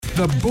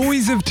The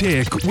Boys of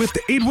Tech with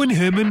Edwin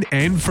Herman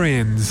and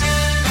friends.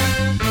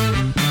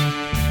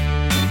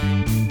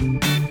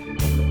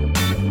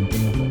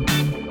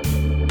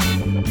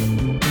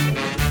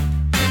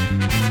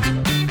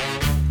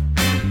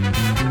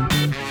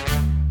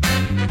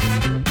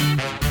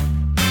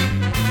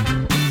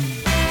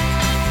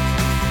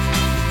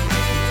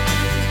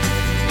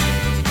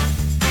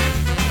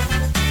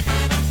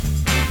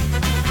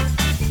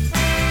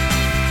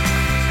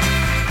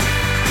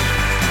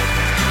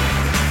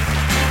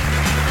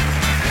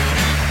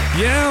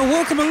 Yeah,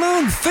 welcome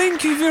along.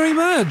 Thank you very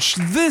much.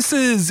 This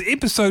is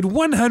episode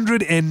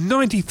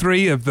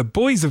 193 of The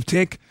Boys of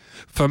Tech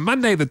for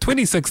Monday, the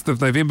 26th of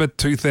November,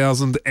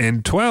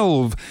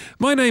 2012.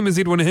 My name is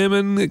Edwin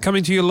Herman,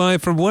 coming to you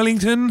live from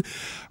Wellington.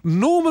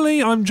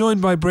 Normally, I'm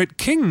joined by Brett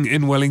King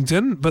in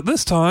Wellington, but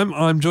this time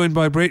I'm joined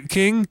by Brett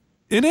King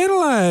in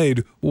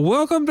Adelaide.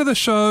 Welcome to the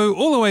show,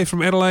 all the way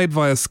from Adelaide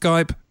via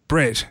Skype,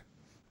 Brett.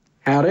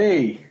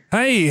 Howdy.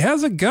 Hey,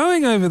 how's it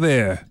going over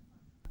there?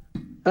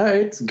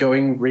 It's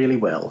going really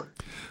well.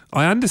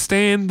 I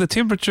understand the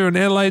temperature in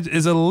Adelaide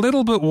is a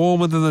little bit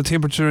warmer than the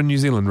temperature in New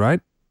Zealand, right?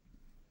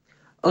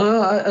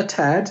 A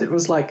tad. It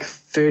was like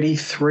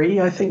 33,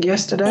 I think,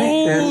 yesterday.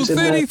 Oh, and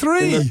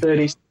 33! In the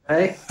 30s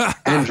today.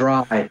 And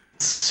dry.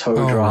 So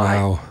dry.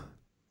 Wow.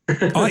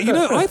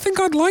 I think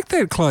I'd like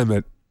that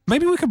climate.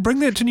 Maybe we could bring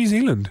that to New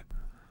Zealand.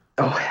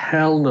 Oh,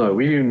 hell no.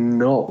 We do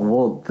not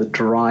want the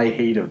dry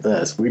heat of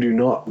this. We do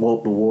not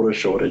want the water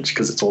shortage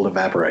because it's all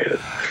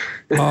evaporated.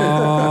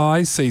 Oh,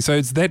 I see. So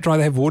it's that dry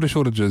they have water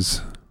shortages.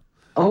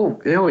 Oh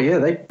yeah.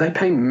 They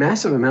pay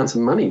massive amounts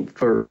of money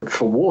for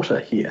water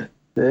here.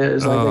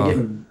 It's like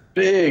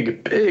they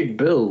get big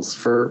bills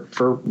for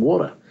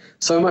water.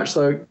 So much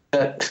so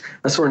that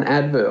I saw an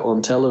advert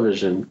on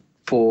television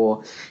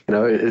for,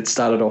 it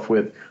started off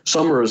with,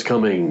 summer is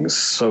coming,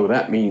 so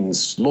that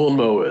means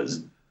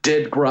lawnmowers,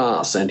 dead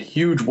grass, and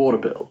huge water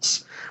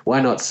bills.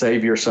 Why not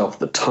save yourself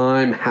the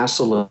time,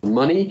 hassle, and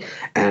money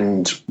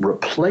and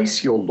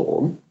replace your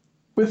lawn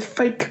with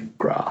fake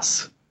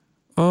grass?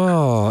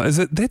 Oh, maybe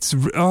that's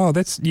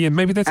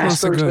not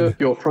so good. AstroTurf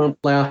your front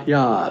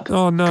yard.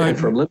 Oh, no. And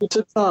for a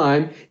limited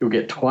time, you'll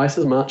get twice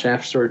as much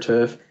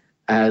AstroTurf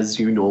as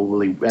you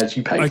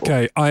pay for.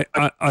 Okay, I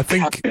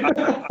think,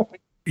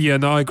 yeah,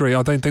 no, I agree.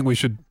 I don't think we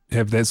should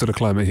have that sort of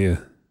climate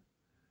here.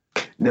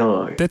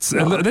 No. That's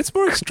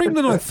more extreme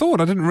than I thought.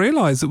 I didn't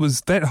realize it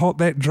was that hot,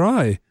 that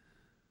dry.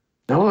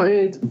 No,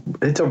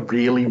 it's a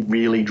really,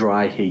 really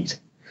dry heat.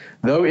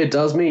 Though it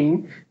does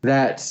mean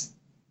that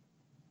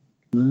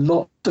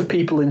lots of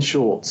people in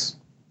shorts,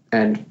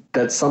 and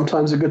that's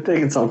sometimes a good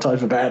thing and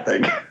sometimes a bad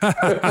thing.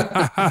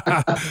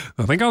 I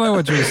think I know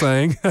what you're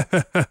saying. But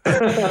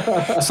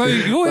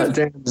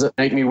damn, does it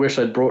make me wish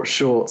I'd brought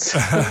shorts.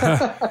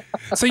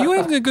 So you're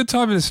having a good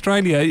time in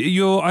Australia.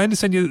 I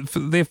understand you're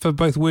there for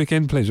both work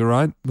and pleasure,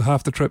 right?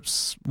 Half the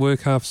trips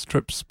work, half the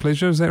trips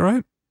pleasure. Is that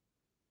right?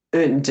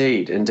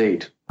 Indeed.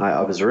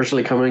 I was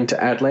originally coming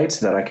to Adelaide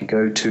so that I could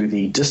go to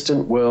the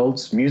Distant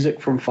Worlds Music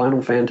from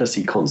Final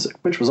Fantasy concert,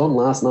 which was on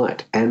last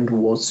night and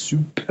was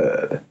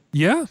superb.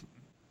 Yeah?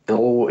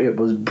 Oh, it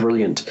was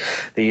brilliant.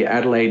 The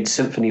Adelaide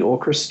Symphony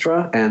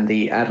Orchestra and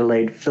the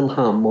Adelaide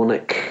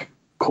Philharmonic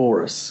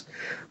Chorus,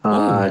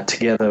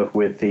 together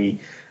with the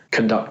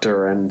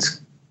conductor and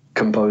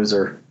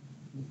composer,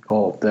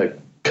 or the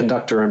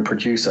conductor and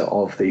producer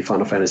of the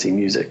Final Fantasy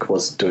music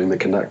was doing the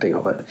conducting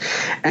of it.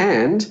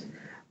 And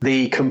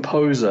the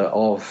composer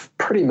of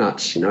pretty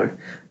much,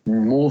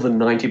 more than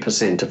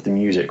 90% of the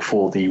music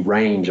for the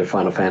range of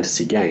Final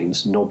Fantasy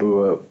games,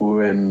 Nobuo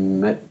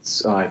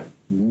Uematsu, I'm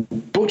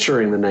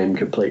butchering the name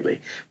completely,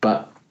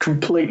 but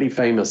completely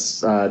famous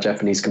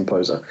Japanese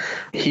composer.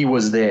 He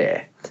was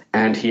there,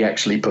 and he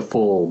actually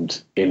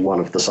performed in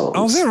one of the songs.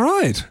 Oh, is that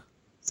right?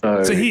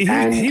 So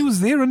he was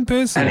there in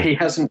person? And he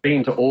hasn't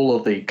been to all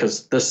of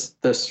because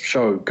this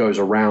show goes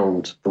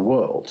around the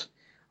world.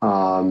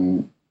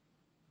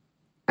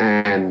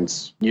 And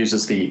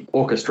uses the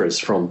orchestras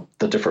from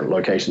the different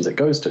locations it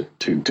goes to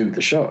do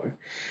the show.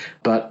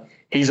 But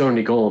he's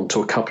only gone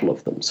to a couple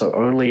of them. So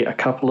only a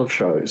couple of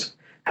shows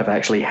have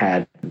actually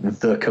had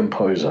the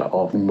composer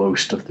of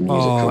most of the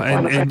music from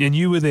Final Fantasy. And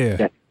you were there.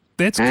 Yeah.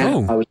 That's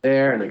cool. I was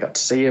there and I got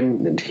to see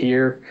him and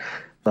hear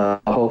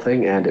the whole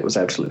thing, and it was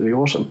absolutely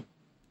awesome.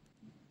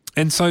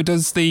 And so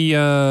does the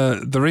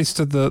rest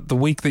of the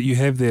week that you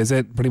have there, is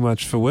that pretty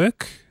much for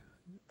work?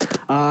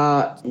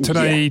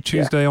 Today,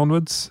 Tuesday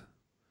onwards?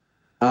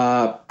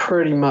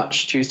 Pretty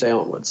much Tuesday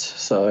onwards.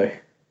 So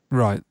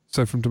right.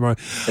 So from tomorrow.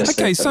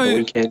 Okay, so the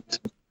weekend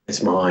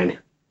is mine.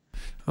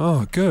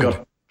 Oh, good. Got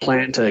a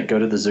plan to go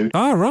to the zoo.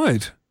 Oh,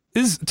 right.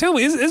 Tell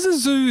me, is a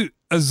zoo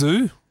a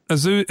zoo? A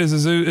zoo is a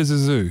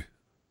zoo.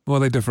 Or are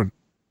they different?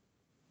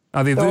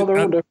 Are they? They're all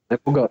different. They've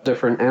all got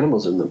different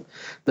animals in them.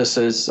 This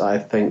is, I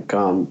think,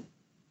 one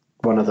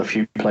of the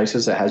few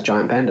places that has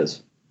giant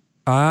pandas.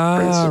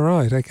 Ah,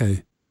 right.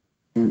 Okay.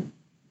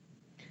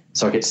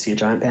 So I get to see a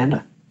giant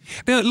panda.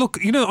 Now, look,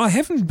 I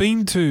haven't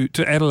been to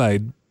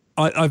Adelaide.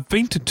 I've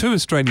been to two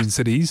Australian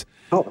cities,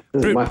 Oh,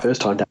 this is my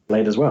first time to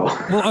Adelaide as well.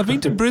 Well, I've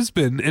been to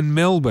Brisbane and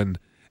Melbourne,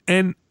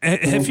 and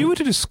if you were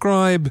to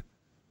describe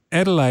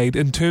Adelaide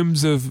in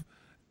terms of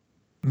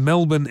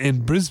Melbourne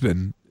and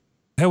Brisbane,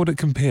 how would it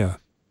compare?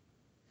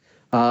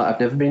 I've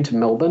never been to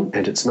Melbourne,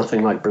 and it's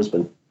nothing like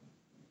Brisbane.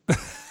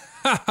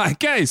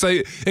 Okay,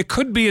 so it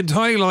could be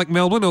entirely like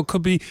Melbourne, or it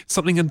could be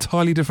something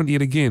entirely different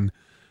yet again.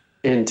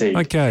 Indeed.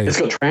 Okay. It's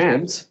got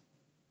trams.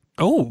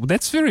 Oh,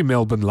 that's very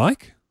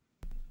Melbourne-like.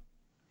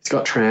 It's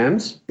got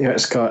trams.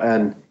 It's got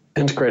an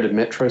integrated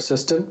metro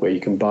system where you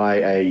can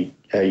buy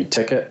a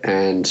ticket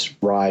and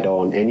ride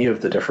on any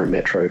of the different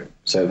metro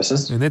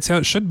services. And that's how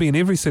it should be in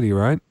every city,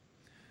 right?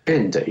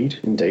 Indeed.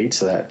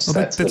 So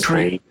that's the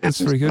train. That's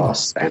very good.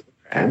 Bus and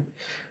tram.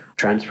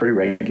 Tram's pretty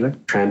regular.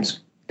 Tram's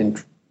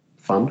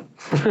fun.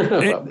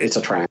 It's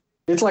a tram.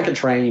 It's like a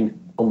train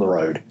on the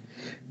road.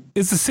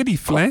 Is the city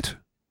flat?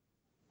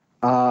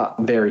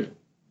 Very.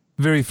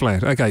 Very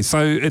flat. Okay,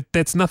 so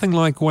that's nothing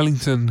like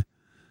Wellington.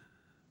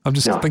 I'm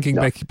just thinking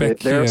back there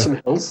here. Are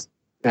some hills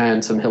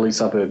and some hilly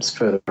suburbs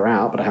further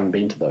out, but I haven't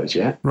been to those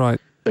yet. Right.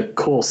 The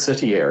core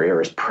city area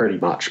is pretty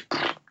much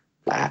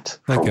flat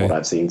from what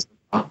I've seen so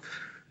far.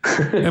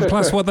 And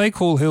plus, what they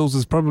call hills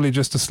is probably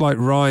just a slight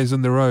rise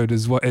in the road,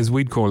 as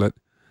we'd call it.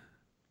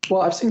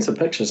 Well, I've seen some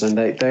pictures, and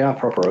they are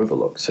proper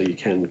overlooks, so you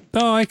can...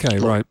 Oh, okay,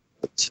 right.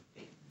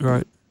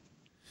 Right.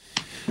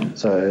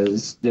 So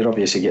it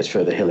obviously gets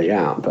further hilly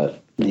out,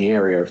 but the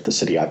area of the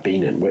city I've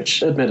been in,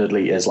 which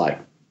admittedly is like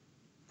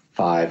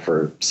 5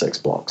 or 6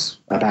 blocks,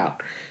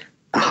 about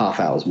a half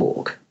hour's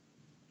walk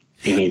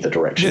in either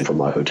direction from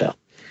my hotel.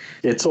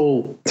 It's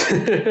all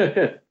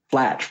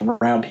flat from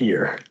around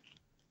here.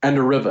 And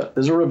a river.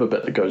 There's a river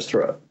bit that goes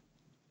through it.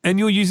 And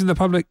you're using the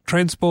public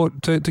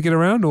transport to get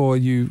around, or are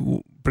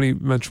you pretty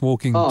much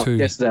walking to...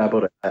 Yesterday I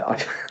bought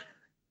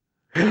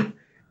it.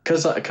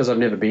 Because I've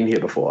never been here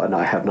before and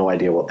I have no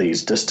idea what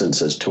these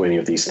distances to any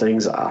of these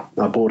things are,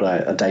 I bought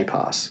a day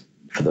pass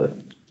for the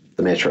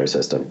metro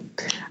system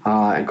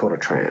and caught a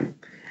tram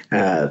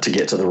to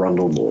get to the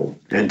Rundle Mall,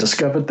 and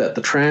discovered that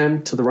the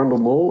tram to the Rundle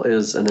Mall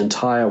is an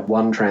entire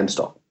one tram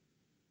stop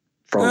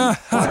from my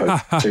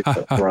hotel to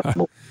the Rundle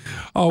Mall.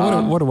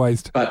 Oh, what a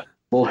waste. But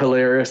more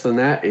hilarious than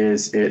that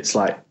is it's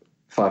like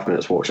 5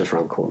 minutes walk just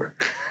around the corner.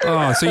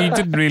 Oh, so you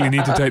didn't really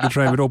need to take the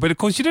tram at all. But of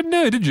course you didn't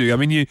know, did you? I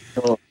mean, you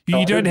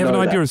don't have an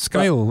idea of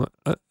scale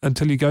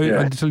until you go,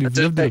 until you've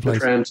lived in the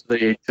place. I did take the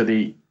tram to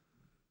the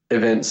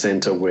event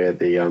centre where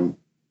the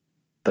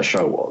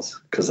show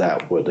was, because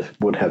that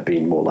would have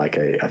been more like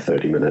a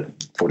 30-minute,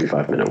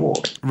 45-minute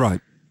walk. Right.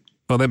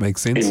 Well, that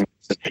makes sense.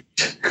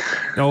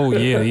 Oh,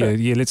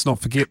 yeah. Let's not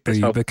forget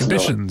the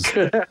conditions.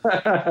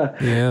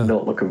 Yeah.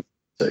 Not looking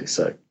to,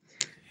 so.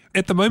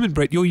 At the moment,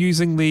 Brett, you're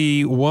using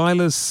the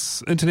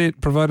wireless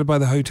internet provided by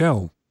the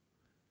hotel.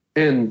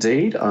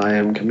 Indeed. I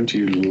am coming to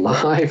you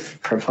live,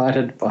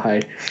 provided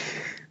by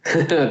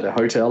the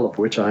hotel of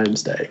which I am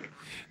staying.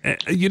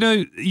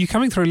 You're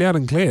coming through loud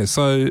and clear,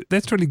 so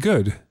that's really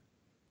good.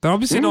 They're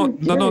obviously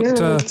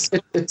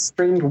It's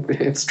streamed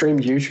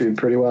YouTube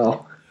pretty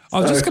well.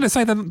 I was just going to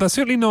say they're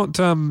certainly not...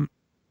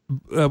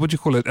 what do you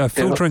call it?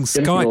 Filtering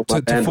Skype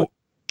well,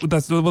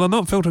 they're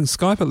not filtering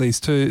Skype at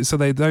least so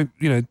they don't,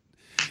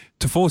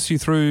 to force you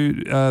through,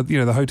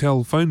 the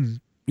hotel phone,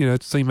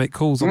 so you make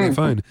calls on their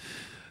phone,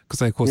 because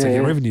they, of course, they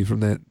get revenue from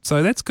that.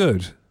 So that's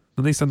good.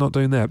 At least they're not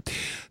doing that.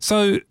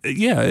 So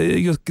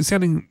you're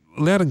sounding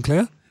loud and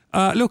clear.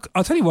 Look,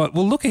 I'll tell you what.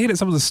 We'll look ahead at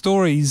some of the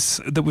stories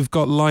that we've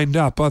got lined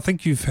up. I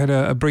think you've had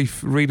a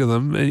brief read of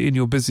them in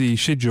your busy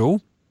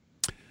schedule.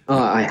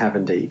 I have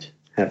indeed.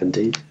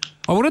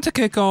 I wanted to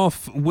kick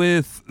off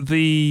with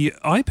the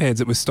iPads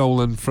that were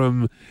stolen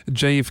from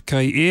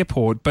JFK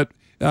Airport, but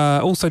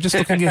also just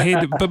looking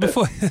ahead. But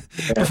before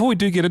we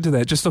do get into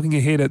that, just looking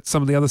ahead at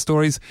some of the other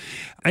stories.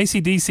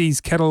 AC/DC's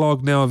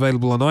catalogue now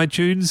available on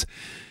iTunes,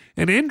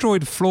 and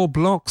Android floor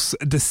blocks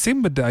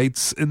December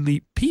dates in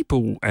the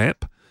People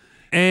app,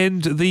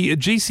 and the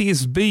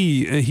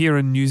GCSB here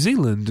in New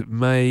Zealand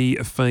may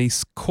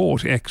face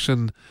court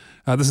action.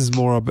 This is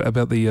more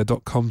about the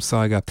Dotcom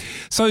saga.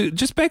 So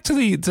just back to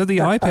the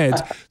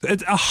iPads.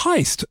 It's a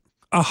heist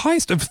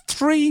of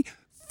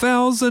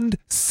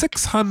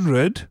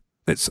 3,600.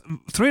 That's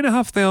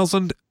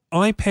 3,500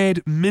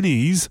 iPad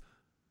minis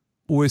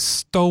were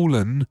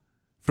stolen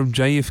from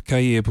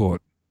JFK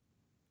Airport.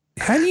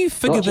 How do you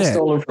figure Not just that?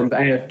 Stolen from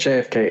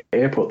JFK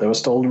Airport. They were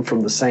stolen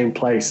from the same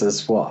place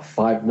as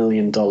 $5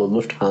 million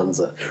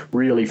Lufthansa,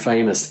 really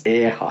famous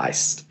air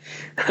heist.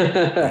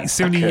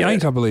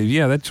 78, I believe.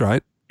 Yeah, that's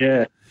right.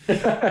 Yeah.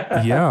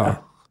 Yeah.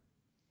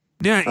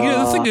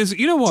 Now, the thing is,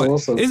 you know what?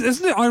 Awesome.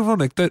 Isn't it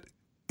ironic that,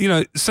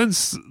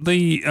 since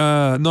the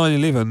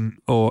 9/11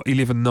 or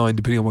 11/9,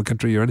 depending on what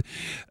country you're in,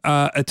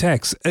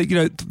 attacks,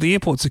 the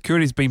airport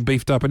security's been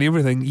beefed up and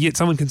everything, yet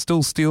someone can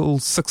still steal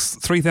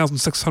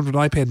 3,600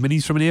 iPad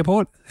minis from an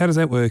airport? How does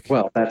that work?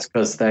 Well, that's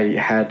because they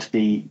had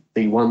the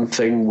one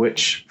thing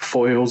which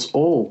foils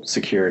all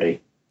security.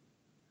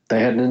 They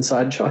had an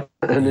inside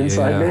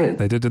man.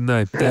 They did, didn't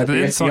they? They had the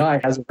an inside...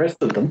 FBI has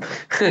arrested them,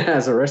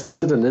 has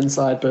arrested an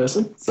inside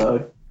person.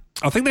 So,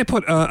 I think they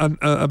put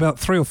about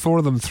 3 or 4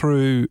 of them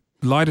through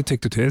lie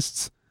detector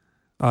tests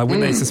when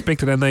they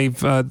suspected, and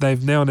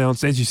they've now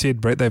announced, as you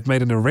said, Brett, they've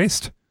made an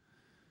arrest.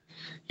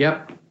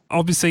 Yep.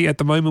 Obviously, at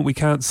the moment, we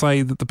can't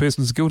say that the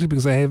person's guilty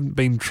because they haven't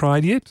been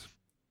tried yet.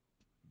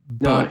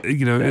 But,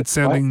 it's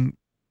sounding,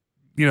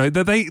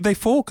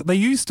 they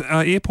used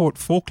airport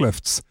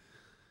forklifts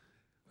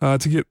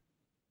to get,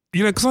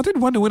 because I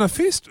did wonder when I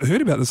first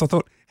heard about this, I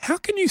thought, how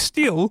can you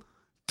steal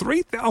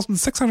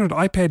 3,600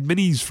 iPad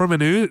minis from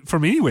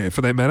anywhere,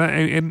 for that matter,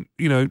 and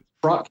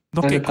truck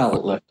not and get a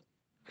pallet lift.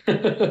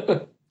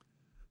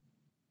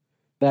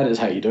 That is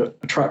how you do it.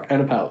 A truck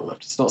and a pallet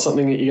lift. It's not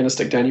something that you're going to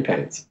stick down your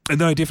pants.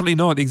 No, definitely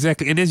not.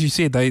 Exactly. And as you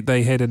said,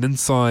 they had an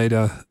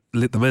insider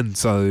let them in.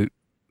 So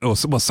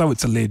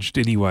it's alleged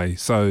anyway.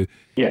 So,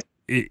 yeah.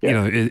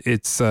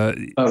 It's...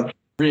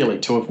 really,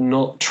 to have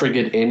not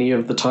triggered any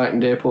of the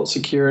tightened airport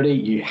security,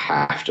 you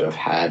have to have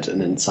had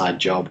an inside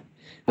job,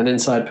 an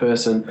inside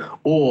person,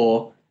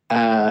 or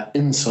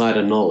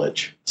insider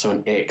knowledge. So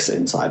an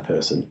ex-inside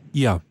person.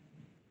 Yeah,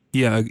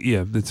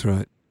 that's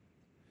right.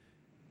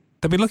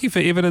 They've been looking for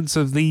evidence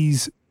of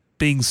these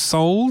being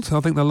sold.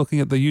 I think they're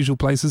looking at the usual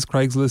places,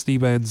 Craigslist,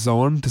 eBay, and so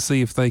on, to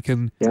see if they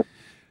can,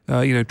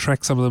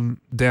 track some of them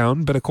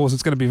down. But of course,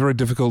 it's going to be very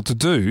difficult to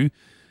do.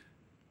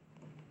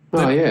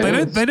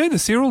 They know the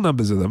serial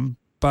numbers of them,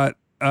 but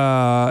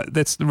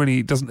that's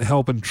really doesn't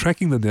help in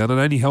tracking them down.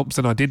 It only helps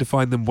in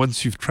identifying them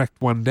once you've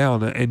tracked one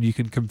down, and you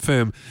can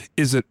confirm,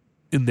 is it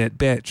in that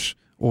batch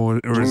or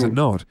is it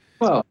not?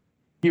 Well,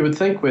 you would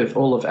think with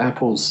all of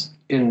Apple's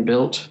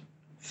inbuilt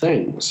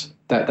things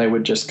that they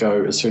would just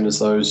go, as soon as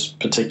those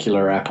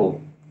particular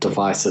Apple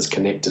devices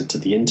connected to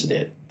the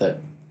internet, that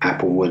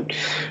Apple would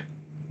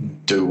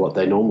do what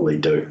they normally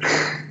do.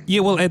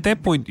 Yeah, well, at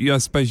that point, I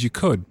suppose you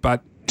could,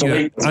 but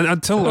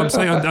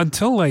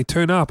until they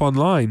turn up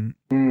online,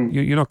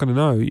 you're not going to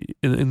know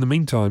in the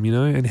meantime,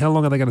 and how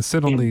long are they going to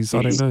sit on these?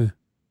 I don't know.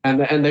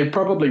 And they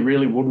probably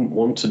really wouldn't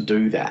want to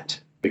do that,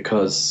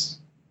 because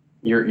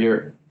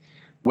you're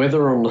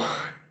whether or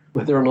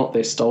not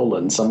they're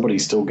stolen,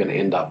 somebody's still going to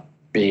end up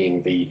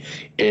being the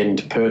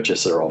end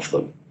purchaser of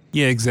them.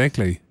 Yeah,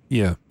 exactly.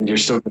 Yeah. And you're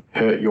still going to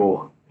hurt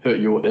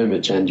your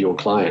image and your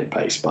client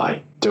base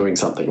by doing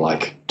something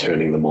like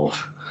turning them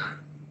off.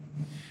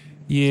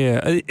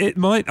 Yeah, it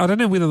might. I don't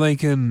know whether they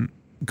can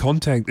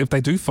contact, if they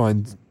do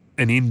find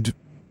an end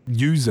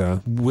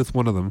user with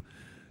one of them,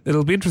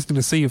 it'll be interesting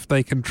to see if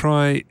they can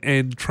try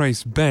and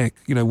trace back,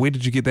 where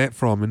did you get that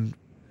from,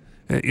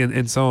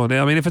 and so on.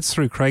 I mean, if it's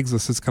through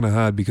Craigslist, it's kind of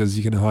hard because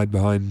you can hide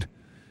behind,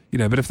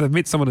 but if they've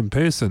met someone in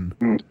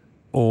person,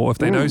 or if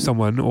they know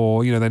someone,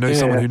 or, they know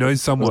someone who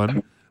knows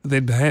someone,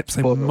 then perhaps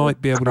they might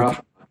be able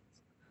to...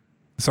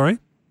 Sorry?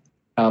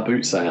 Car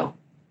boot sale.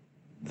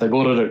 They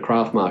bought it at a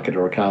craft market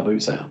or a car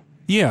boot sale.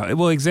 Yeah,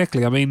 well,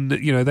 exactly. I mean,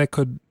 that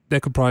could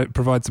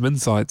provide some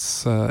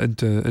insights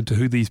into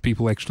who these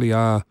people actually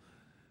are,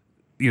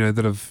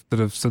 that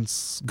have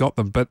since got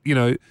them. But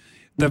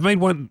they've made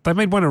one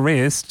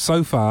arrest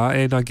so far,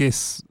 and I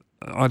guess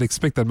I'd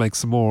expect they'd make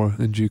some more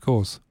in due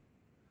course.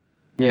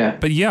 Yeah,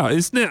 but yeah,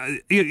 it's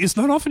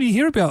not often you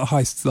hear about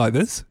heists like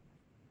this.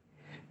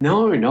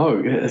 No,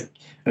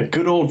 a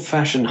good old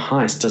fashioned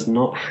heist does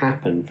not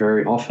happen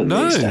very often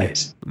these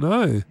days.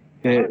 No,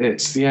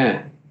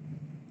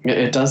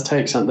 It does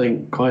take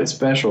something quite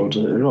special,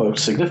 a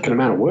significant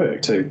amount of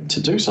work to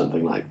do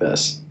something like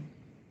this.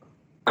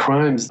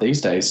 Crimes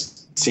these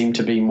days seem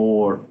to be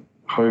more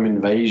home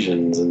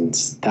invasions and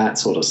that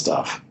sort of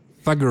stuff.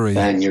 Thuggery.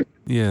 Than your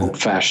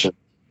old-fashioned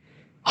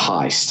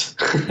heist.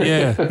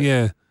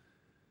 Yeah.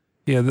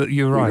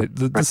 You're right.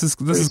 This is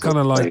kind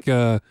of like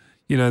the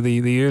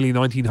early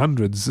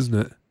 1900s, isn't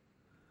it?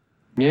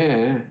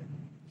 Yeah.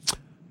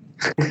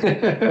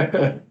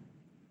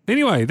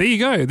 Anyway, there you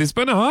go. There's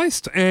been a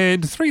heist,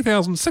 and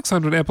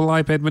 3,600 Apple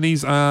iPad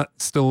minis are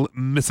still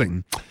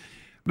missing.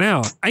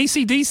 Now,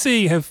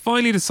 AC/DC have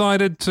finally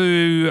decided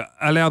to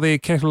allow their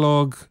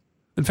catalogue,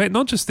 in fact,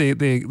 not just their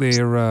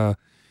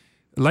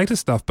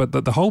latest stuff, but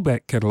the whole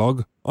back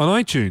catalogue on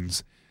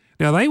iTunes.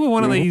 Now, they were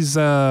one of these,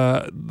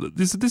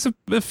 there's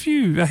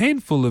a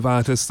handful of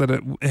artists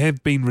that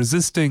have been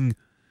resisting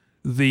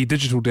the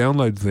digital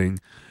download thing,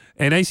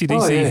 and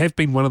AC/DC have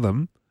been one of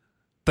them.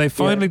 They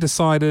finally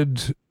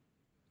decided...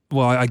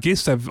 Well, I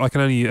guess I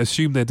can only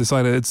assume they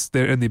decided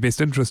they're in their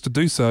best interest to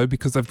do so,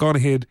 because they've gone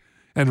ahead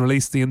and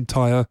released the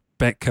entire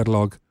back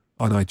catalogue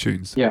on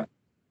iTunes. Yeah.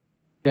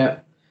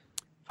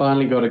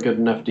 Finally got a good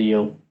enough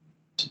deal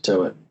to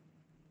do it.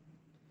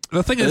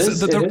 The thing is,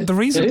 the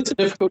reason... It's a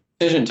difficult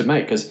decision to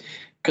make, because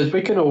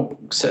we can all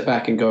sit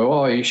back and go,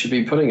 oh, you should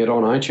be putting it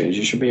on iTunes,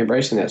 you should be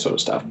embracing that sort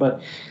of stuff.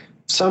 But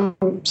some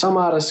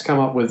artists come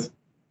up with,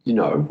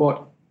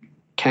 what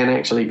can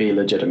actually be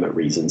legitimate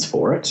reasons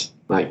for it.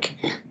 Like,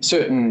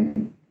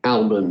 certain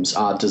albums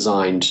are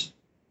designed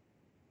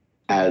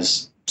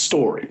as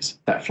stories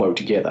that flow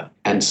together.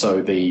 And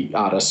so the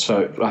artist,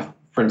 for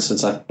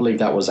instance, I believe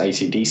that was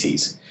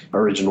AC/DC's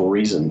original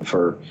reason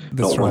for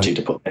wanting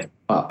to put that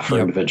up for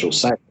individual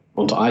sale.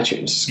 onto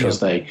iTunes because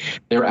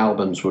their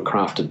albums were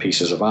crafted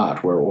pieces of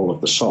art where all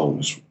of the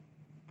songs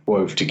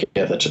wove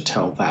together to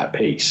tell that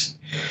piece,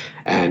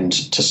 and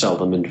to sell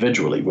them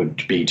individually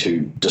would be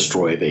to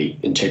destroy the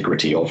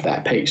integrity of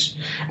that piece.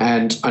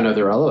 And I know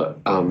there are other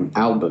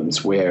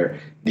albums where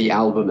the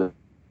album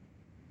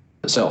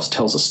itself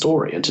tells a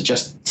story, and to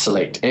just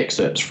select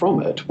excerpts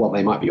from it, while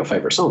they might be your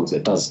favorite songs,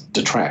 it does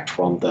detract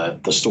from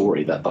the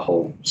story that the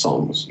whole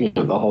songs,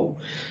 the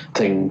whole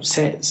thing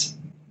says.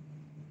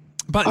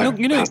 But look,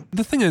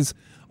 the thing is,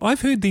 I've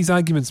heard these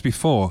arguments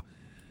before.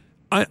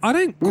 I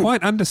don't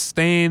quite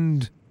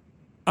understand.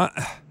 I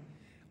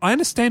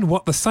understand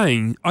what they're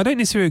saying. I don't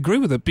necessarily agree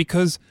with it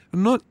because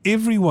not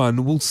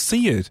everyone will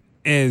see it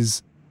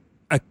as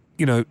a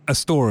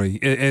story,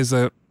 as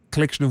a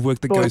collection of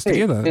work that goes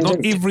together.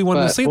 Not everyone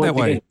will see it that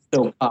way.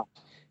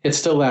 It's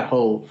still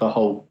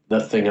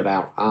the thing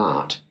about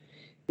art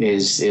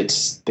is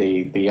it's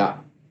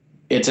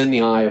it's in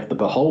the eye of the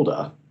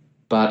beholder,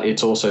 but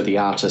it's also the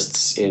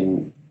artist's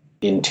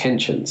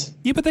intentions.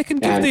 Yeah, but they can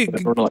give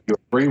whether or not you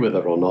agree with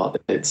it or not,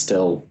 it's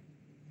still.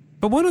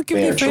 But why not give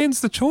your fans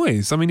the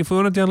choice? I mean, if we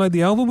want to download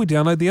the album, we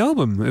download the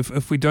album.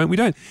 If we don't, we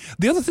don't.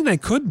 The other thing they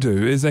could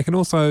do is they can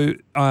also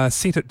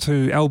set it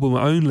to album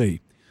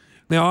only.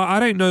 Now, I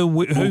don't know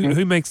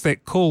who makes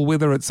that call,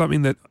 whether it's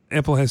something that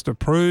Apple has to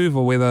approve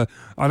or whether,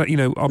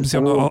 obviously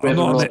I'm not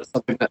on that. It's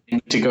something that they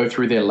need to go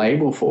through their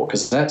label for,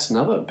 because that's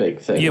another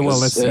big thing. Yeah, well,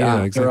 that's,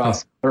 exactly.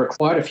 There are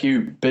quite a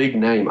few big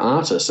name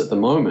artists at the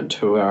moment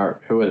who are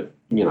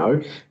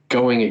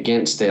going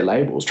against their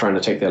labels, trying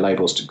to take their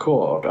labels to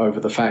court over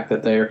the fact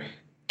that they're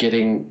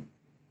getting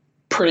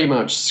pretty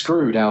much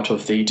screwed out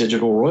of the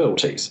digital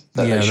royalties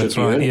that they should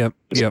be earning.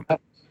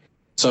 Yep.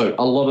 So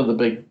a lot of the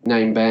big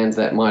name bands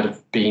that might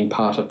have been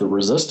part of the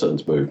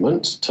resistance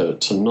movement to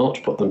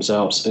not put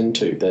themselves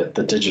into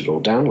the digital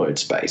download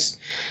space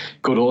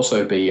could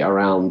also be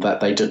around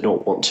that they did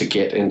not want to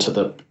get into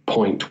the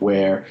point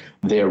where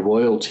their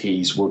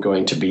royalties were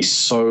going to be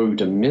so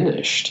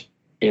diminished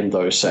in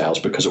those sales,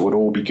 because it would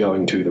all be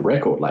going to the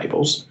record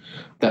labels,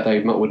 that they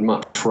would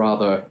much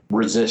rather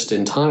resist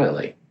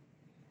entirely.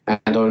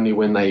 And only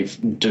when they've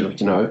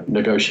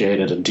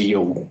negotiated a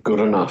deal good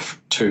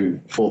enough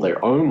for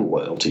their own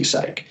loyalty's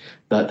sake,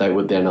 that they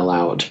would then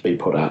allow it to be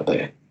put out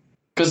there.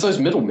 Because those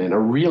middlemen are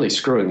really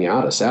screwing the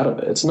artists out of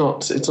it. It's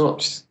not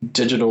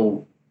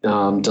digital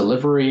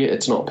delivery.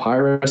 It's not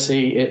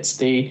piracy. It's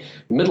the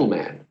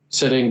middleman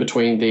sitting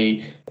between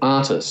the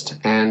artist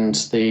and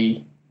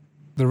the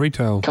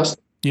retail customer.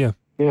 Yeah,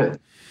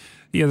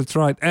 that's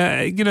right.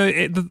 I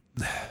don't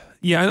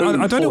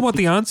know what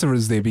the answer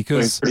is there,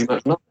 because pretty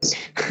much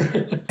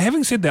nothing.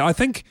 Having said that, I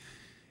think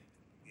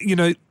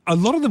a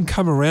lot of them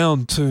come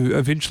around to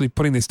eventually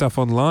putting their stuff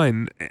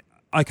online.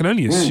 I can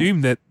only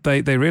assume that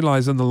they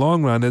realise in the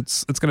long run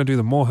it's going to do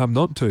them more harm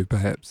not to,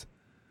 perhaps.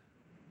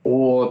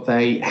 Or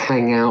they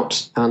hang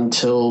out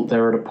until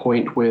they're at a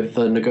point where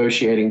the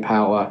negotiating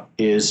power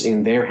is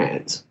in their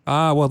hands.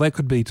 Ah, well, that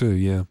could be too,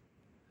 yeah.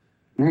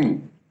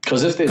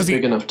 Because if there's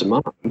big enough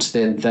demand,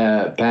 then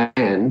the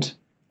band,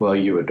 well,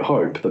 you would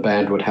hope the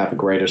band would have a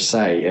greater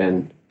say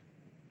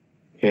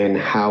in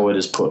how it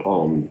is put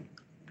on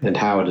and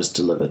how it is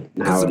delivered.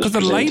 Because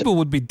the label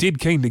would be dead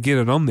keen to get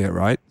it on there,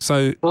 right?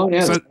 The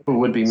label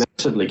would be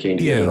massively keen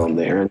to get it on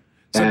there.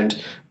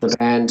 And the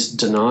band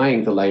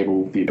denying the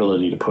label the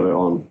ability to put it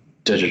on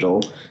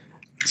digital,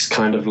 it's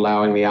kind of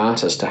allowing the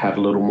artist to have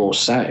a little more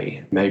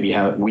say, maybe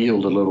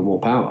wield a little more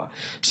power.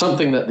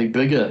 Something that the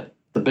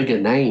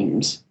bigger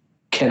names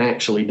can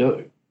actually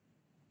do,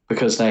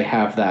 because they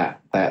have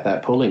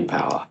that pulling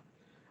power.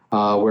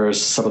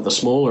 Whereas some of the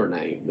smaller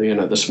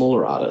the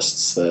smaller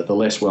artists, the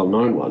less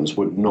well-known ones,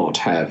 would not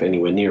have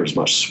anywhere near as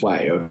much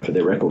sway over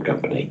their record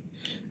company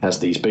as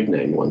these big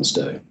name ones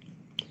do.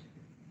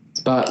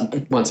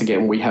 But once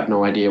again, we have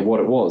no idea what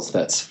it was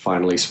that's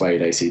finally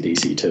swayed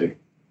AC/DC to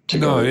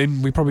go.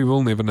 And we probably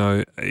will never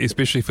know,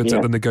 especially if it's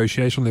at the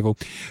negotiation level.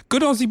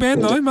 Good Aussie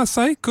band, though, I must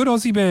say. Good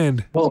Aussie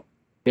band. Well,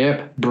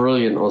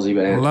 brilliant Aussie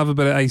band. I love a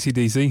bit of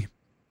AC/DC.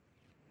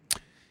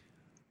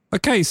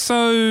 Okay,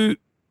 so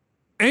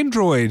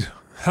Android.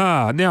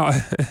 Now,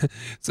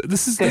 so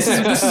this is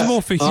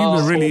more for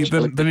humour really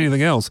than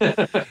anything else.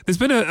 There's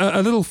been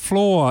a little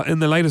flaw in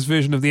the latest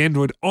version of the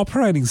Android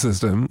operating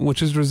system, which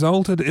has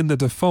resulted in the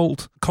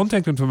default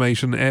contact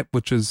information app,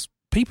 which is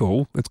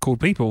People, it's called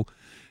People,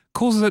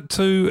 causes it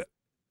to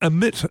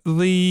omit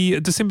the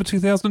December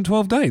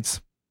 2012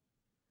 dates.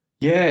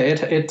 Yeah,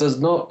 it does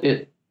not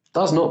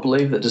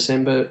believe that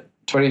December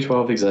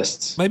 2012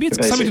 exists. Maybe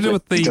it's something to do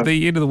with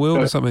the end of the world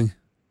or something.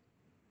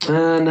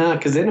 No,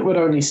 because then it would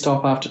only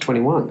stop after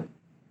 21.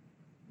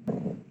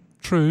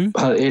 True.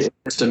 But it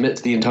just omits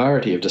the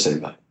entirety of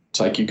December. It's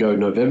like you go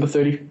November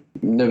 30th,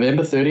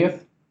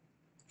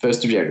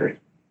 1st of January.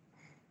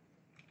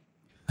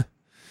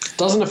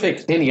 Doesn't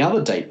affect any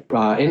other date,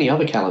 any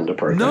other calendar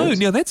program. No,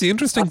 now that's the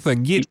interesting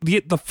thing.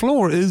 Yet the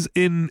flaw is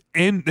in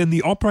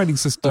the operating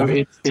system,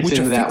 so it's which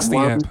in affects that the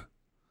one app.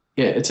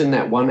 Yeah, it's in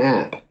that one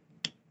app.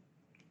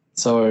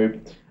 So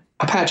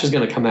a patch is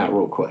going to come out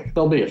real quick.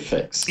 There'll be a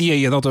fix.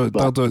 Yeah, they'll do it.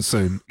 They'll do it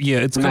soon. Yeah,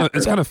 it's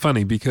kind of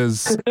funny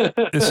because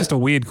it's just a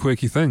weird,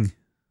 quirky thing.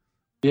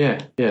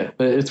 Yeah,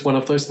 but it's one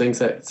of those things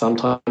that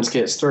sometimes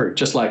gets through.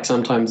 Just like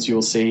sometimes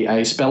you'll see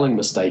a spelling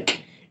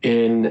mistake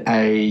in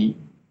a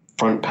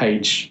front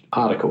page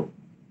article.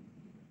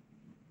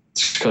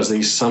 It's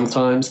because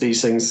sometimes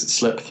these things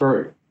slip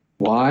through.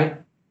 Why?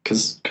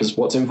 Because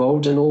what's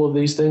involved in all of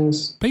these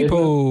things?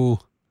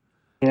 People.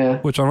 Yeah.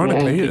 Which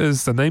ironically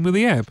is the name of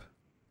the app.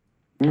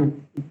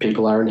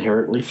 People are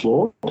inherently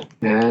flawed,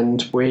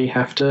 and we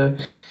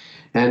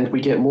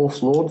get more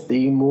flawed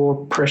the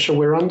more pressure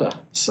we're under.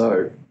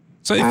 So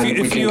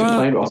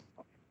I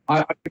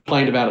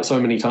complained about it so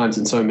many times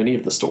in so many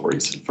of the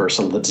stories for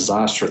some of the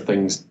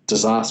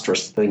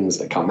disastrous things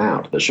that come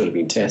out that should have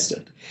been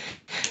tested.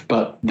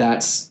 But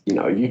that's,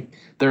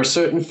 there are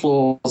certain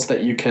flaws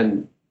that you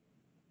can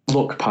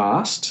look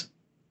past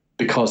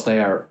because they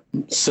are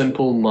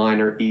simple,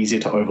 minor, easy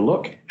to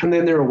overlook. And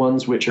then there are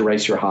ones which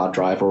erase your hard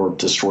drive or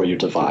destroy your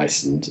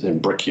device and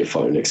brick your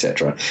phone,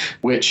 etc.,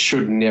 which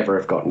should never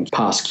have gotten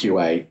past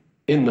QA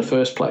in the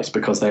first place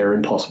because they are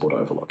impossible to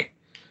overlook.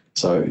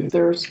 So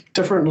there's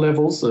different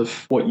levels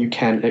of what you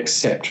can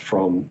accept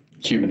from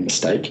human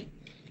mistake,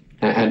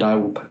 and I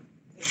will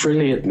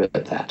freely admit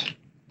that.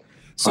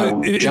 So I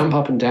will jump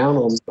up and down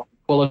on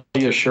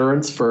quality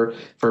assurance for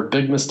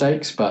big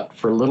mistakes, but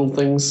for little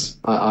things,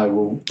 I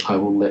will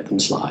let them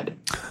slide.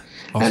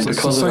 And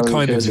because it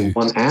only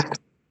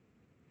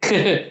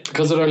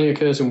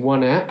occurs in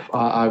one app,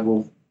 I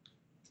will,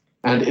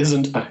 and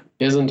isn't a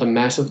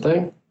massive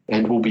thing,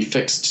 and will be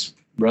fixed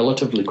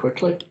relatively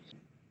quickly.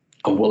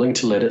 I'm willing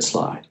to let it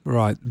slide.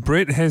 Right.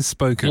 Brett has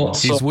spoken.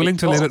 He's willing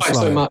to let it slide.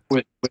 So much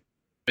with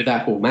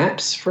Apple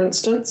Maps, for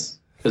instance,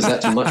 because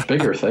that's a much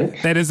bigger thing.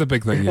 That is a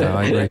big thing,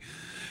 yeah,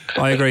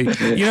 I agree.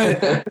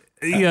 Yeah,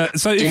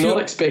 so do not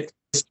expect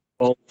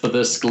for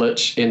this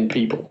glitch in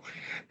people.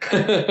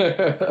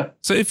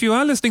 So if you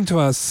are listening to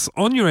us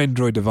on your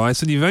Android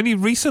device and you've only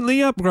recently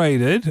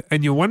upgraded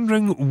and you're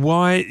wondering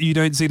why you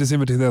don't see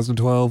December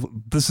 2012,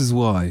 this is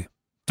why.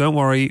 Don't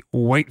worry,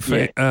 wait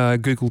for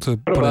Google to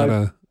put out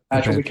a...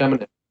 Actually coming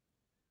in.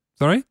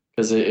 Sorry?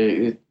 Because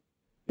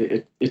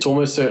it's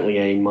almost certainly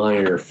a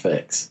minor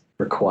fix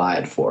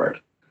required for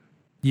it.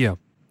 Yeah,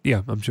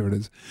 I'm sure it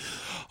is.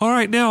 All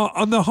right, now,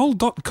 on the whole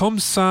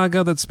Dotcom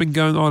saga that's been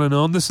going on and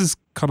on, this is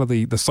kind of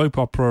the soap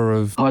opera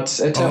of... Oh,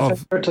 it's our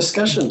favorite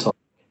discussion topic.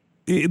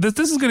 This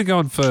is going to go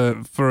on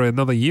for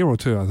another year or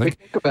two, I think.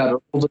 We think about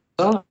it all the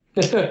time.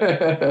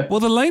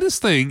 Well, the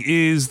latest thing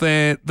is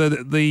that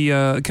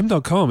the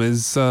Kim.com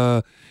has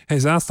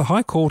asked the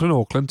High Court in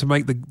Auckland to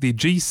make the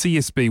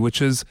GCSB,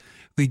 which is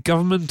the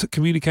Government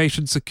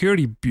Communication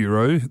Security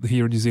Bureau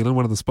here in New Zealand,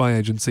 one of the spy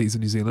agencies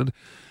in New Zealand,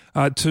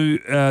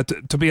 to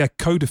be a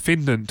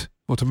co-defendant,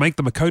 or to make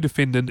them a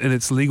co-defendant in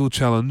its legal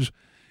challenge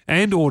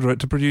and order it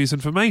to produce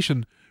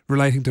information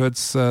relating to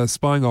its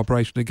spying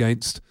operation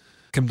against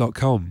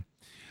Kim.com.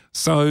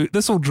 So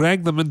this will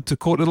drag them into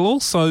court. It'll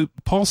also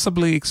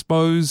possibly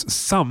expose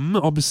some,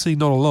 obviously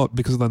not a lot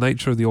because of the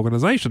nature of the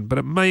organisation, but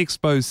it may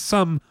expose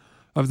some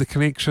of the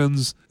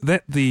connections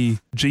that the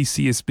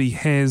GCSB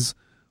has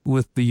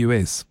with the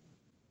US.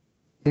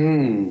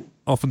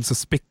 Often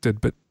suspected,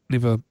 but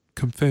never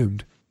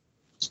confirmed.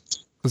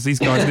 Because these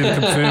guys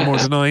never confirm or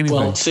deny anything.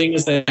 Well, seeing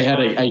as they had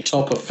a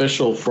top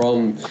official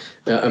from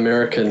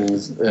American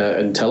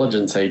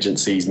intelligence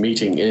agencies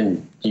meeting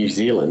in New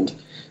Zealand,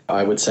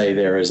 I would say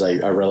there is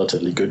a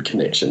relatively good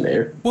connection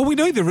there. Well, we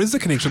know there is a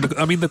connection.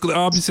 I mean,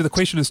 obviously the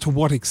question is to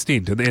what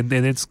extent, and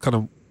that's kind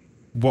of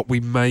what we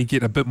may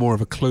get a bit more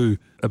of a clue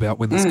about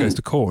when this goes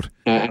to court.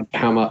 And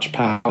how much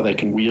power they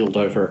can wield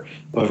over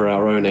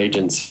our own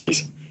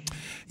agencies.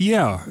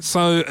 Yeah,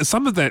 so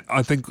some of that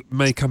I think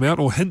may come out,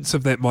 or hints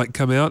of that might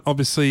come out.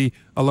 Obviously,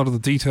 a lot of the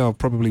detail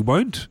probably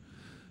won't,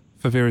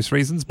 for various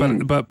reasons,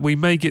 but we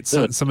may get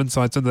some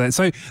insights into that.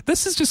 So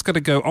this is just going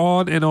to go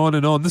on and on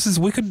and on.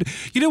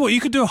 You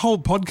could do a whole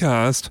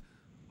podcast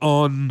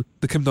on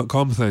the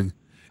Kim.com thing.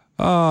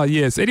 Ah,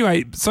 yes.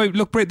 Anyway, so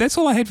look, Brett, that's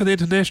all I had for the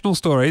international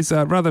stories.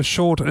 Rather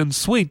short and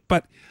sweet,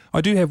 but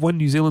I do have one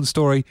New Zealand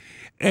story,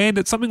 and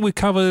it's something we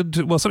covered,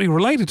 something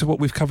related to what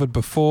we've covered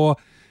before,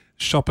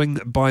 shopping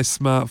by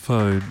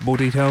smartphone. More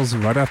details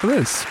right after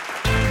this.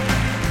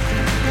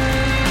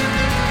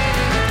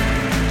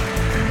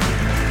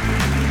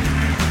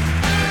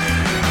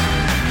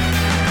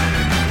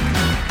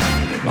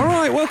 All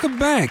right, welcome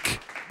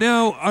back.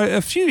 Now,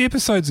 a few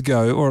episodes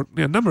ago, or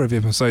a number of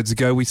episodes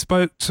ago, we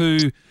spoke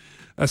to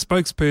a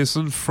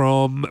spokesperson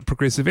from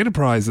Progressive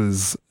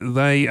Enterprises.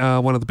 They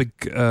are one of the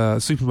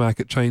big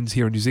supermarket chains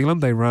here in New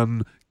Zealand. They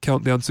run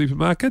Countdown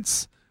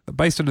supermarkets,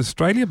 based in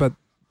Australia, but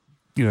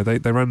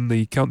they run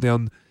the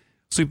Countdown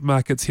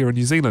supermarkets here in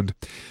New Zealand.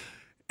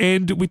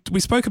 And we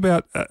spoke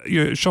about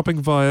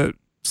shopping via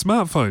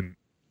smartphone.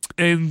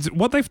 And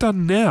what they've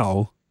done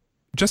now,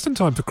 just in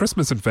time for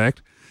Christmas in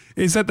fact,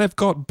 is that they've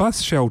got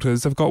bus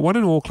shelters. They've got one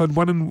in Auckland,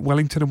 one in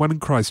Wellington and one in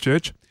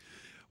Christchurch,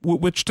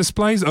 which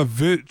displays a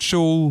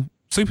virtual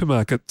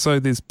supermarket. So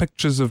there's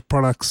pictures of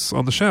products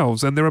on the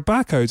shelves, and there are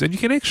barcodes, and you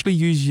can actually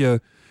use your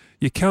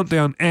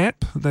Countdown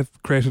app. They've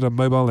created a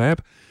mobile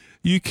app.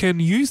 You can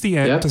use the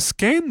app to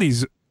scan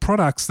these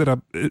products that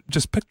are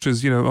just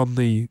pictures, on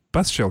the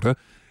bus shelter,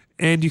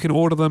 and you can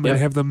order them and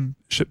have them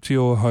shipped to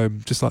your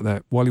home just like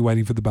that while you're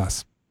waiting for the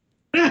bus.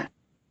 Yeah.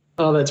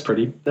 Oh, that's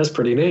pretty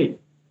neat.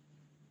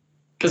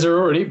 Because they're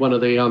already one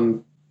of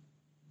the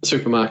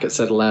supermarkets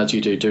that allows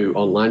you to do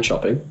online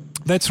shopping.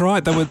 That's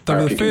right. They were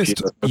the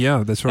first.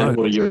 Yeah, that's right. And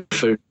order your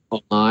food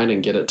online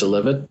and get it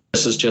delivered.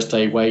 This is just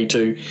a way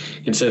to,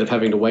 instead of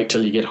having to wait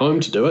till you get home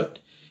to do it,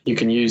 you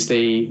can use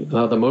the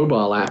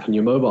mobile app and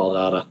your mobile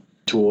data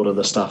to order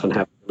the stuff and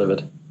have it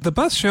delivered. The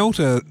bus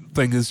shelter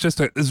thing is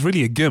is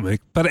really a gimmick,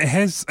 but it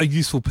has a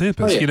useful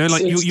purpose. Oh, yeah.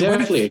 It's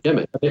definitely a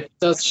gimmick. It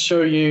does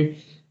show you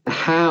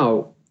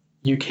how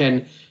you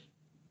can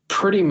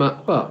pretty much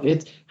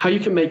how you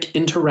can make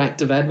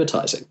interactive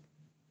advertising.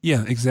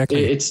 Yeah,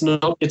 exactly. It's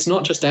not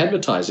just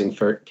advertising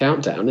for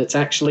Countdown. It's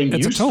actually useful.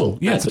 It's a tool.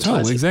 Yeah, it's a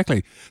tool.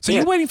 Exactly. So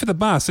you're waiting for the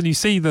bus, and you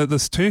see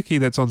this turkey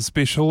that's on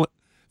special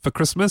for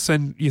Christmas,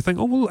 and you think,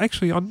 oh well,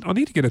 actually, I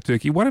need to get a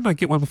turkey. Why don't I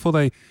get one before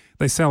they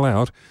sell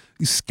out?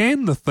 You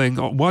scan the thing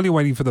while you're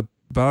waiting for the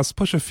bus,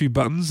 push a few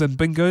buttons, and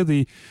bingo,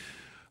 the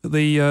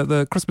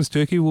Christmas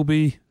turkey will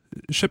be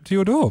shipped to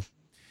your door.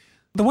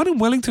 The one in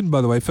Wellington,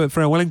 by the way, for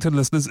our Wellington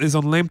listeners, is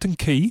on Lambton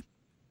Quay.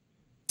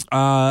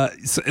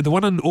 So the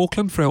one in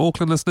Auckland, for our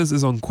Auckland listeners,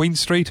 is on Queen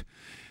Street.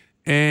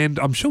 And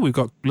I'm sure we've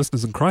got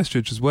listeners in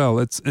Christchurch as well.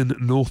 It's in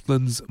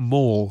Northlands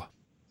Mall.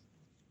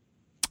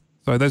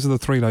 So those are the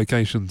 3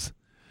 locations.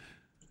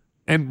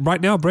 And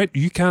right now, Brett,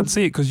 you can't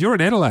see it because you're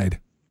in Adelaide.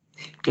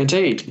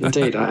 Indeed.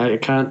 I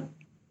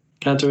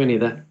can't do any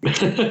of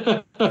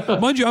that.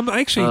 Mind you, I'm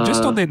actually,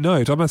 just on that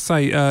note, I must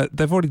say,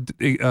 they've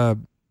already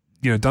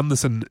done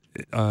this in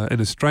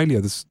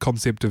Australia, this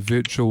concept of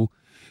virtual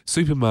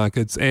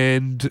supermarkets,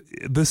 and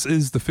this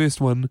is the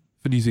first one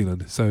for New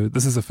Zealand. So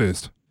this is the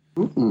first.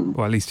 Mm-mm.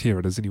 Well, at least here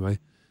it is anyway.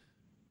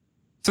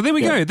 So there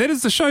we go. That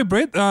is the show,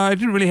 Brett. I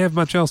didn't really have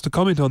much else to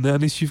comment on that,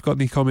 unless you've got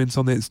any comments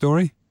on that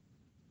story.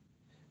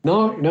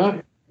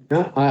 No.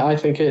 I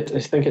think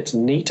it's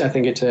neat. I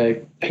think it's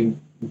a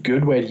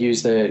good way to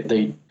use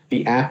the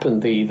app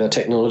and the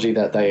technology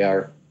that they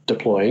are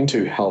deploying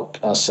to help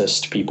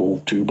assist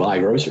people to buy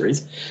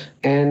groceries.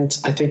 And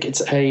I think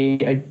it's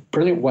a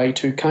brilliant way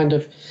to kind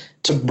of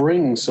to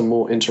bring some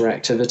more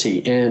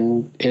interactivity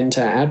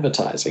into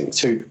advertising,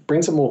 to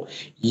bring some more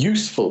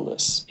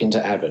usefulness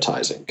into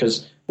advertising,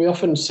 because we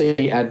often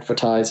see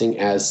advertising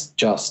as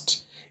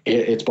just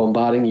it's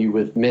bombarding you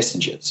with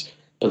messages,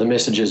 but the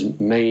messages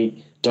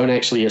don't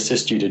actually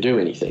assist you to do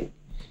anything.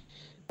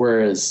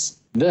 Whereas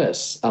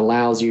this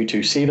allows you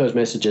to see those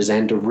messages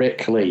and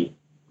directly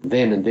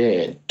then and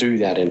there do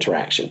that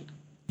interaction.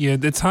 Yeah,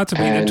 it's hard to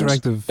be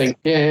interactive.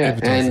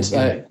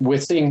 And we're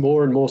seeing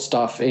more and more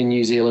stuff in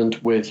New Zealand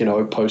with,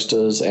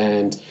 posters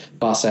and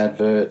bus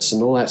adverts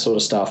and all that sort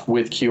of stuff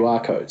with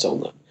QR codes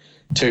on them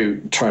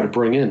to try to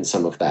bring in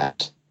some of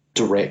that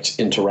direct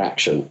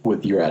interaction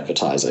with your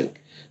advertising,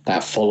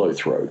 that follow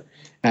through.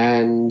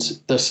 And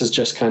this is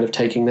just kind of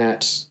taking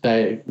that.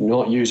 They're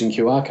not using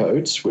QR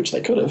codes, which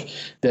they could have.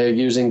 They're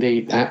using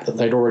the app that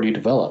they'd already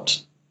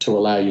developed to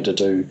allow you to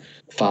do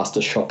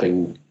faster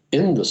shopping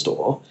in the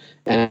store,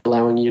 and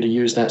allowing you to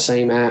use that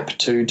same app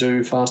to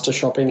do faster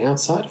shopping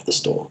outside of the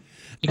store.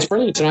 It's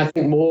brilliant, and I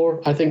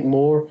think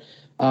more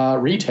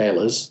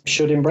retailers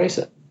should embrace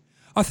it.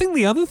 I think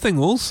the other thing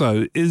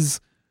also is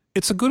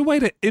it's a good way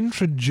to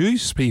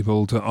introduce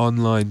people to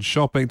online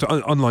shopping, to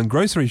online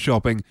grocery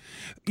shopping.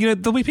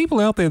 There'll be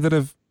people out there that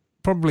have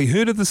probably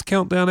heard of this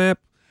Countdown app.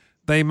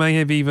 They may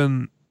have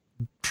even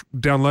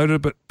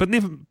downloaded it, but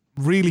never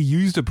really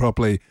used it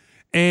properly.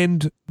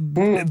 And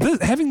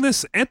having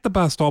this at the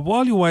bus stop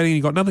while you're waiting,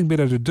 you've got nothing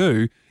better to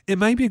do, it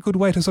may be a good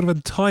way to sort of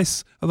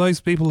entice those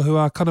people who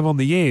are kind of on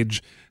the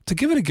edge to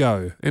give it a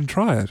go and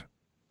try it.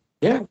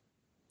 Yeah.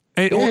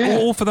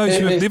 Or for those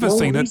who have never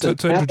seen it,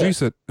 to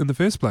introduce it in the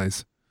first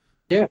place.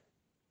 Yeah.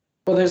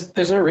 Well,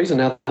 there's no reason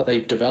now that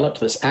they've developed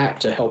this app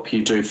to help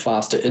you do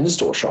faster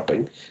in-store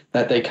shopping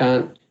that they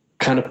can't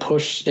kind of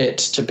push it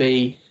to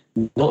be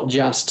not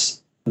just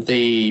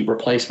the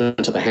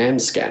replacement of a hand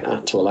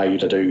scanner to allow you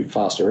to do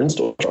faster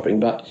in-store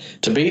shopping, but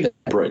to be the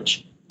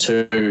bridge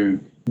to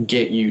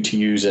get you to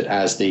use it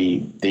as the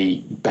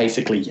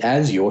basically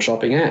as your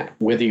shopping app,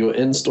 whether you're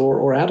in-store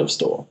or out of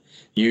store.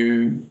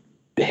 You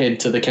head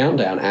to the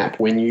Countdown app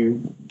when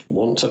you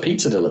want a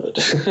pizza delivered.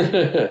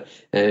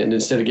 And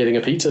instead of getting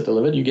a pizza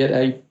delivered, you get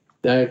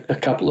a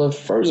couple of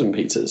frozen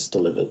pizzas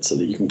delivered so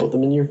that you can put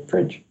them in your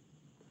fridge.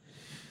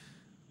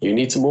 You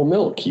need some more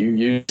milk. You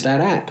use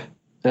that app.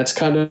 That's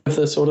kind of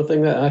the sort of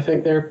thing that I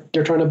think they're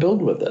trying to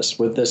build with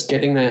this,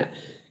 getting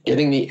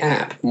the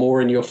app more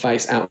in your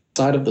face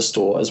outside of the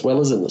store as well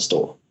as in the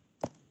store.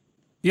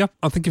 Yeah,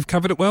 I think you've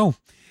covered it well.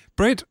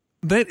 Brett,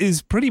 that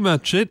is pretty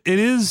much it. It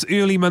is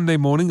early Monday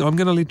morning. I'm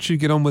going to let you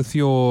get on with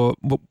your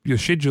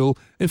schedule.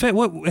 In fact,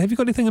 have you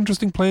got anything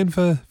interesting planned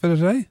for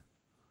today?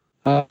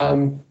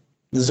 The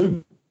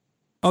zoo.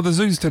 Oh, the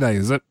zoo's today,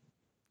 is it?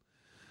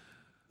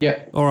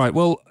 Yeah. All right.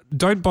 Well,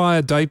 don't buy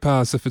a day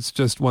pass if it's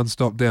just one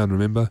stop down,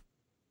 remember?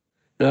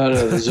 No,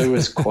 the zoo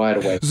is quite a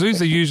way. Zoos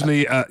are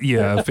usually, a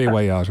fair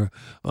way out.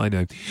 I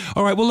know.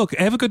 All right. Well, look,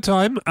 have a good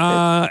time.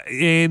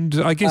 And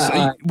I guess,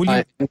 will you?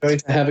 I am going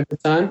to have a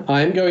good time.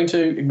 I am going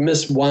to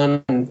miss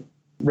one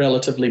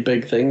relatively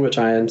big thing, which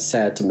I am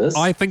sad to miss.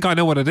 I think I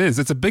know what it is.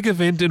 It's a big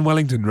event in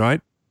Wellington,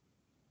 right?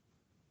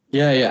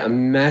 Yeah, a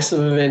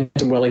massive event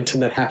in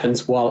Wellington that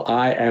happens while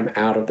I am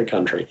out of the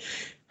country.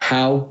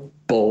 How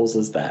balls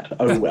is that?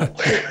 Oh, well.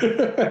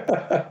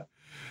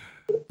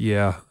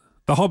 Yeah.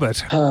 The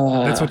Hobbit.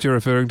 That's what you're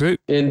referring to.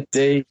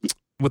 Indeed.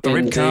 With the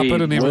red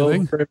carpet and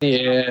everything. World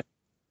premiere.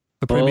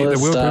 The world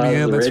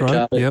premiere, that's right.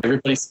 Carpet, yep.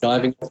 Everybody's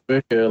skiving off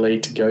work early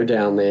to go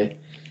down there.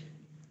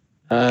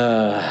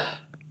 I'm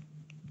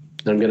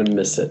going to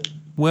miss it.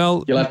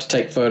 Well, you'll have to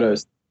take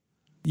photos.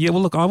 Yeah,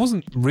 well, look, I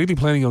wasn't really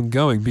planning on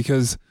going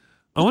because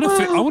I want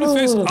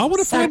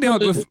to find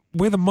out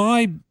whether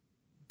my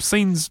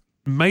scenes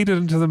made it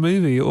into the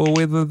movie or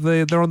whether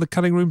they're on the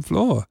cutting room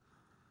floor.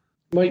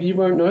 Well, you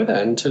won't know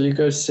that until you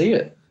go see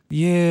it.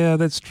 Yeah,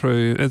 that's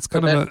true. It's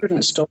kind of that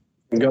couldn't stop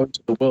you from going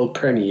to the world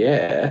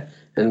premiere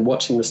and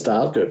watching the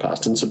stars go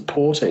past and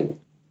supporting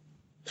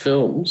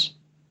films,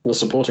 or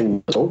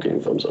supporting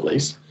talking films at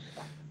least.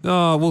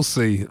 Oh, we'll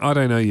see. I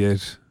don't know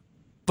yet.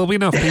 There'll be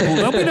enough people.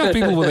 There'll be enough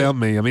people without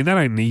me. I mean, they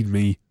don't need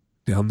me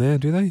down there,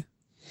 do they?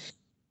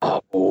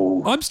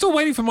 Oh. I'm still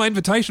waiting for my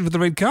invitation for the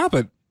red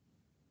carpet.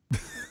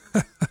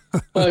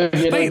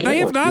 They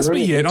haven't asked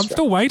me yet. I'm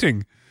still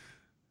waiting.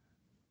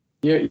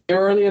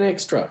 You're only an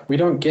extra. We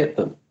don't get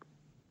them.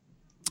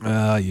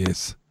 Ah,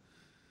 yes.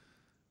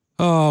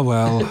 Oh,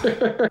 well.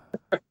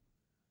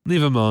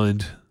 Never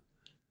mind.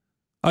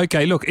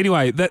 Okay, look,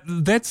 anyway,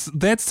 that's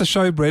the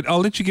show, Brett. I'll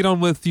let you get on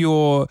with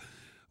your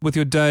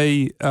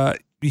day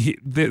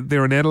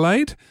there in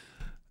Adelaide,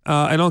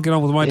 and I'll get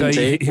on with my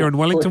day here in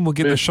Wellington. We'll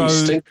get the show.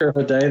 Stinker of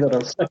a day that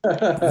I'm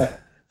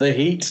the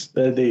heat,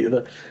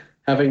 the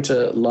having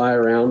to lie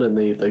around in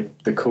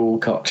the cool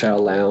cocktail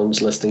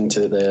lounge, listening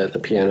to the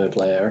piano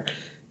player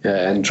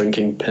and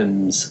drinking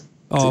Pims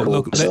to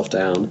cool myself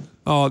down.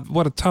 Oh,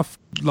 what a tough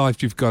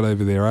life you've got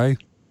over there, eh?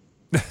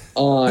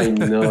 I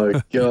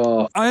know,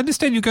 God. I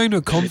understand you're going to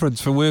a conference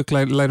for work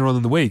later on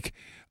in the week.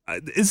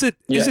 Is it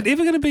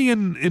ever going to be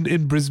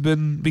in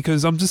Brisbane?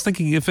 Because I'm just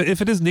thinking if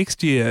it is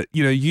next year,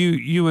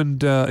 you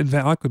and in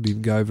fact I could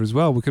even go over as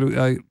well. We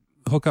could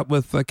hook up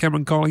with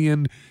Cameron Colley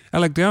and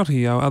Alec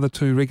Doughty, our other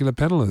two regular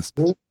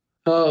panelists.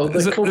 Oh,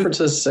 the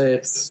conferences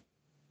say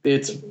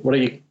it's what are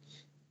you?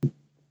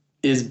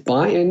 Is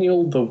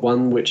biennial the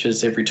one which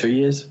is every 2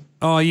 years?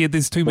 Oh yeah,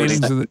 there's two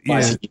meetings.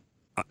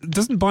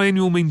 Doesn't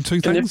biennial mean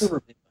two things?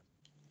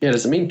 Yeah,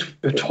 does it mean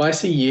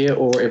twice a year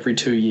or every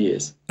 2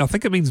 years? I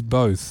think it means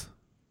both.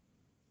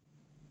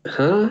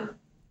 Huh?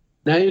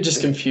 Now you're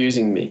just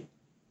confusing me.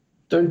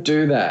 Don't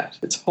do that.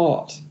 It's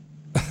hot.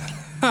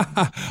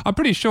 I'm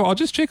pretty sure. I'll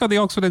just check on the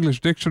Oxford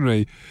English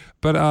Dictionary,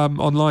 but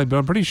online. But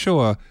I'm pretty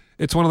sure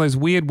it's one of those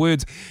weird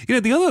words.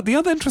 The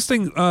other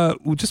interesting.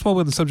 Just while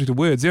we're on the subject of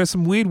words, there are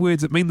some weird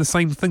words that mean the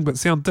same thing but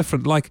sound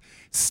different. Like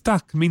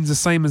stuck means the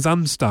same as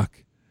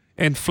unstuck,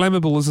 and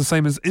flammable is the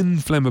same as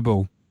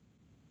inflammable.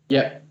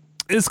 Yep.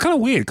 It's kind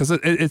of weird because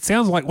it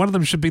sounds like one of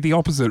them should be the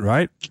opposite,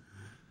 right?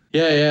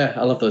 Yeah.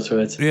 I love those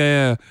words.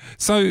 Yeah.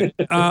 So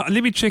let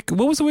me check.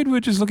 What was the word we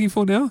were just looking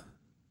for now?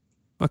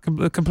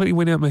 It completely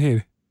went out of my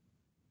head.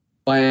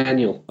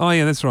 Biannual. Oh,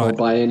 yeah, that's right. Or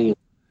biennial.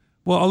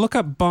 Well, I'll look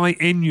up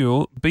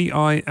biannual,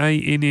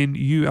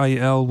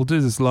 BIANNUAL. We'll do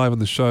this live on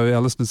the show.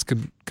 Our listeners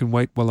can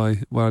wait while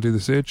I do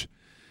the search.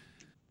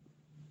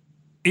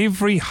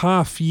 Every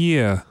half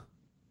year.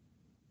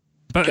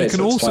 But it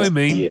can also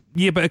mean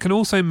but it can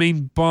also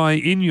mean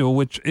biennial,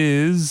 which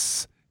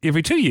is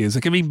every 2 years.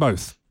 It can mean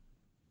both.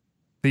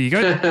 There you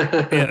go.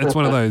 Yeah, it's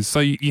one of those.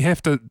 So you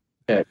have to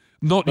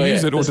not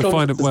use it or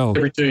define it well.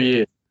 Every 2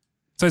 years.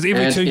 So it's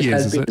every 2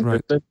 years, is it?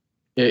 Right.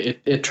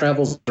 It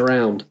travels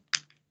around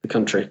the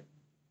country.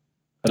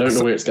 I don't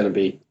know where it's going to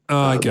be.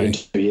 Oh, okay. In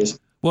 2 years.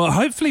 Well,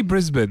 hopefully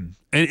Brisbane.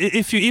 And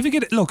if you ever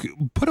get it, look,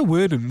 put a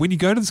word in. When you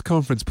go to this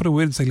conference, put a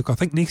word and say, look, I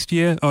think next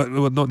year,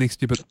 well, not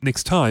next year, but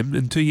next time,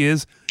 in 2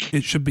 years,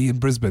 it should be in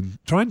Brisbane.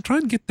 Try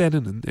and get that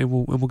in, and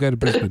we'll go to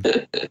Brisbane.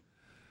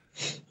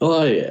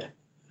 Oh, yeah.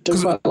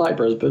 Do quite like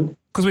Brisbane.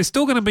 Because we're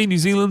still going to be New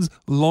Zealand's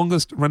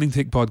longest running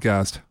tech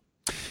podcast.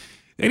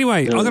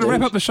 Anyway, I'm going to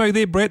wrap up the show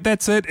there, Brett.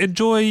 That's it.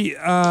 Enjoy,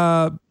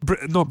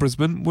 not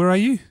Brisbane. Where are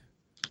you?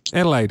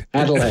 Adelaide.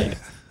 Adelaide.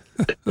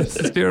 This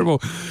is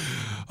terrible.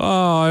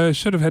 Oh, I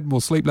should have had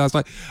more sleep last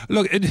night.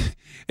 Look,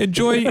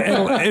 enjoy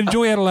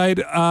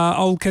Adelaide.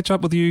 I'll catch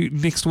up with you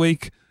next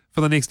week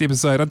for the next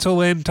episode. Until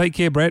then, take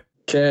care, Brett.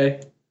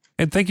 Okay.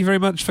 And thank you very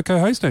much for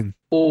co-hosting.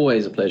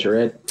 Always a pleasure,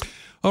 Ed.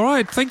 All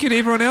right. Thank you to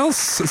everyone else.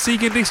 See you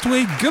again next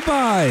week.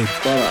 Goodbye.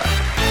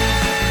 Bye-bye.